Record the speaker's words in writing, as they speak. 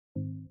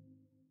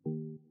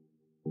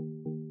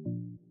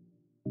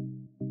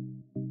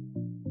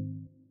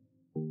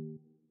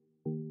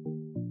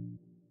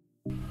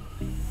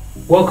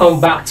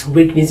Welcome back to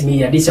Weakness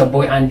Media. This is your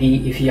boy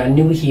Andy. If you are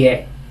new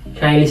here,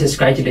 kindly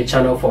subscribe to the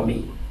channel for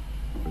me.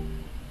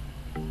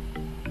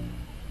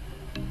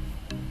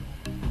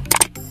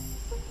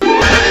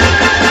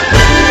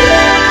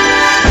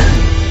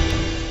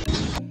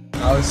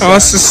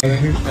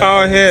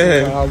 Oh,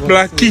 here,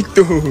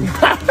 Blackito.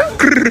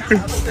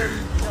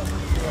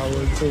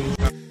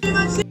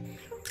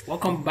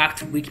 Welcome back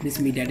to Weakness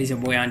Media. This is your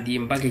boy Andy.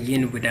 I'm back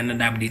again with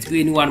another update.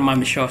 Anyone,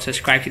 mama, sure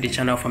subscribe to the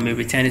channel for me.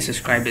 Returning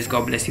subscribers,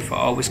 God bless you for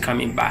always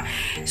coming back.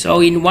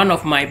 So in one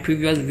of my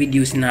previous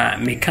videos now,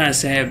 me can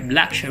say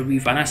Black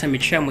Sherif, and as I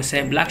mentioned,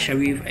 say Black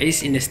Sherif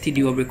is in the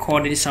studio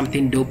recording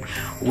something dope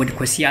with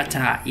Kwesi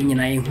Arthur in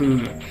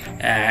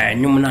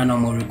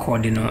normal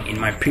recording in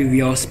my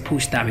previous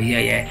post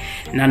here.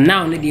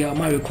 Now they are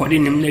my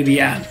recording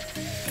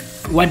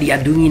what they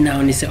are doing now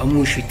is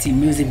a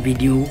shooting music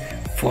video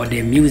for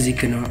the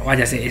music, what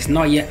I say, it's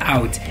not yet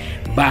out,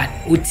 but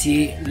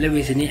Uti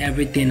lyrics and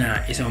everything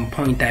is on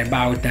point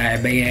about a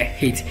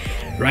hit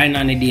right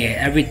now.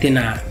 Everything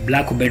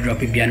Black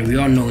bedrock and we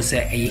all know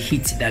say a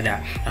hit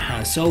that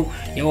so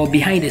you know,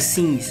 behind the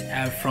scenes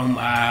from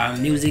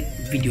music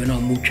video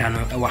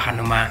channel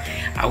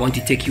I want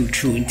to take you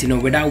through,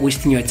 without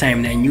wasting your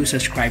time. Then you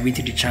subscribe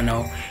to the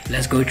channel.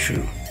 Let's go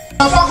through.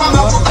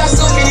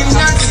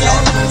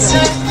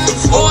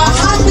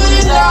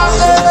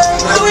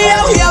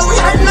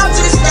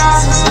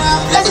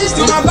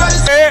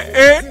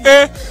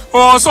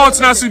 Oh, sort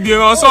Nasibim,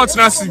 oh, sort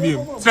Nasibim.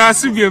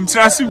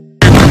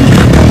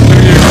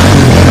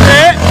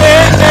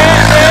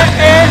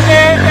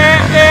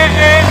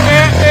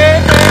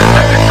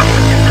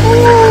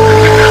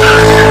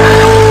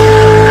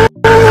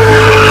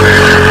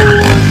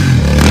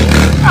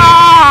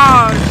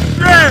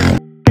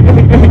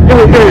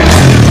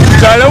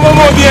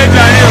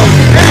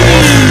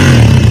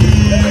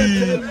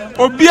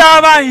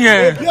 Obiara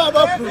here.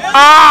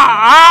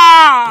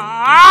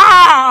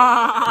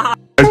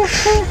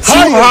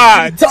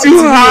 Too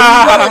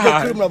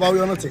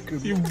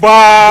hard. You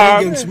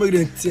bad.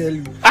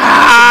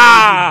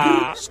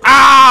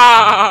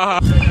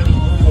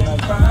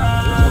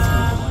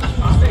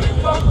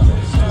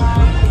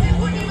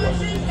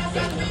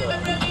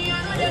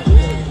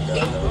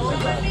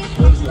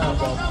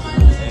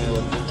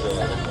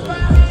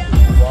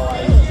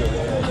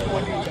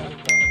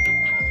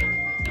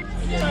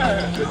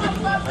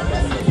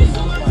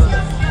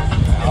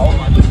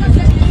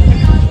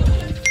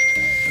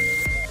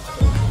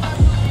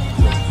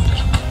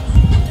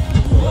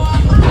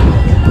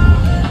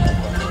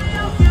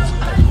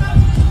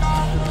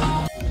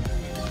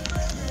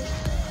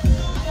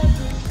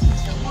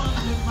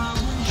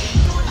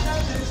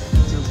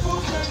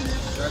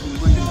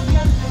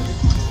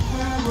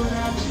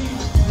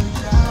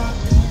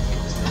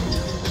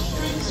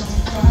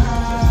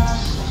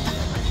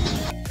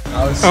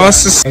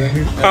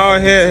 Oh,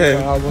 here,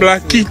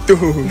 Blackito.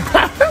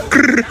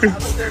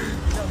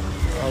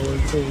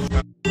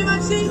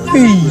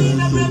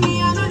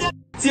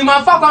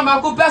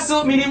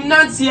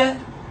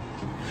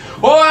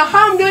 Oh,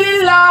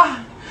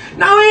 alhamdulillah.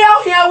 Now we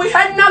out here, we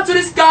heading out to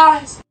the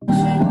skies.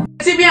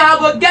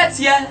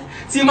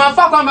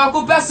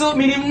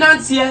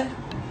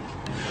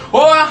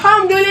 Oh,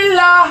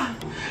 alhamdulillah.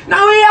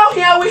 Now we out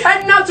here, we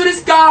heading out to the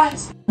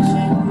skies.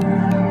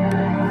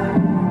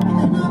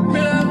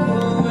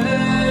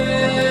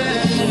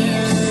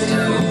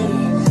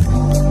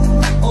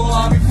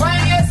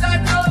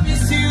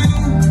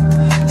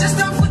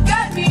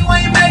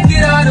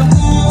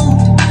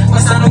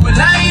 I don't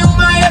lie, you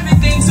my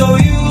everything, so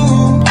you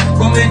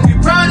gon' make me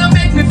proud and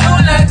make me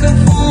feel like a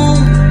fool.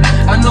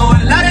 I know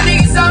a lot of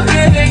niggas out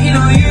here hating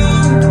on you.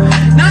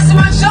 Not so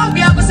much shop,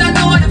 yeah, cause I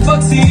know what the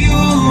fuck see you.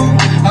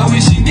 I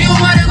wish you knew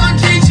how they gon'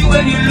 treat you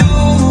when you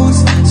lose.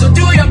 So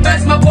do your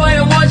best, my boy,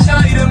 and watch how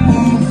you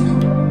move.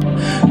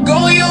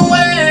 Go your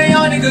way,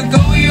 y'all nigga,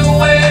 go your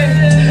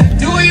way.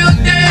 Do your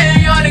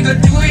thing, y'all nigga,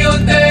 do your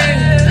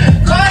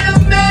thing. Call a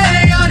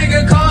man, y'all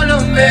nigga, call a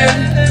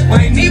man.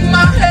 When you need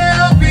my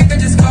help,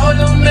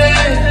 follow me.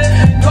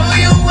 Go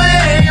your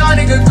way, y'all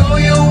nigga, go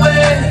your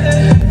way.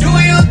 Do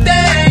your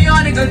thing,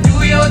 y'all nigga, do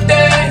your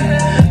thing.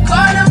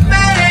 Call a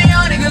man,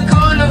 y'all nigga,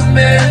 call a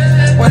man.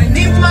 When you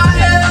need my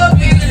help,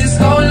 you can just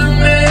call a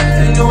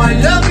man. You know I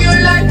love you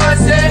like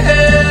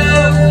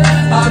myself.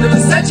 I'll never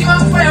set you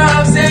on fire,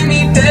 I'll say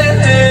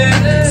anything.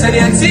 Say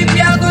the tip,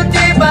 yeah, good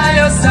day by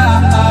your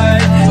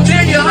side.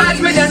 Train your heart,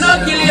 make you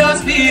not kill your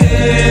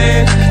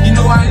spirit. You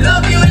know I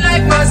love you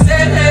like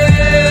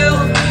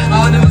myself.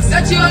 I'll never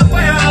set you on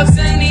fire, I'll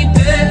send it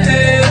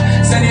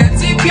there. Send your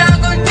tip, you're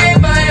gonna stay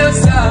by your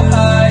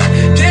side.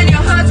 Train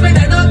your heart, may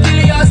they not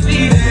kill your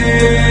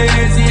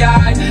spirits,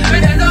 yeah. May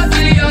they not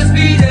kill your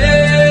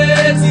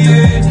spirits,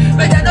 yeah.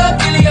 May they not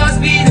kill your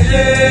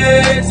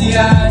spirits,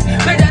 yeah.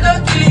 May they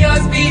not kill your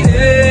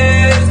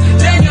spirits.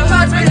 Train your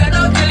heart, may they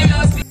not kill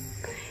your spirits.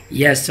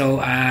 Yes,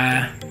 so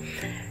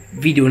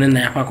video na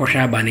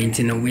yakwa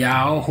banentino. We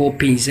are all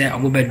hoping say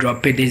Obo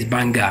drop this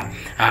banger.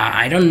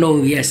 I don't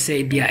know, yes,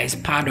 say Bia is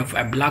part of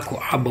a Black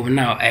album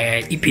now,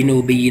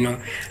 Ipino be, you know,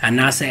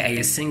 and I say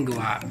a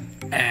single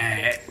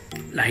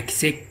like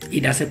say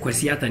it does a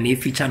Kwesi Arthur and a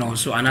feature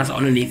also, and as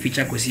only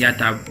feature Kwesi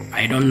Arthur,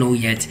 I don't know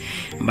yet,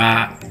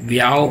 but we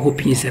are all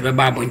hoping say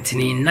Baba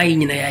Bontini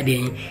 9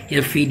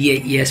 years feed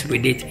years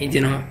with it. And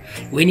you know,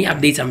 when you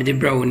updates I'm the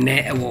bro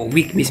or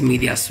week miss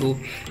media, so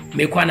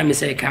make one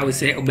mistake I will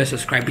say obe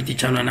subscribe to the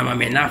channel na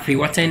mama na free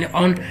what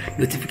on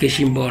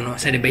notification bell no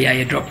say the be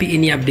ya drop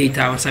any update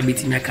on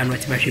sabiti me can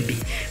what be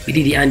we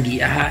did the Andy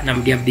na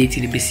the update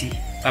in the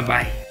BC. Bye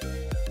bye.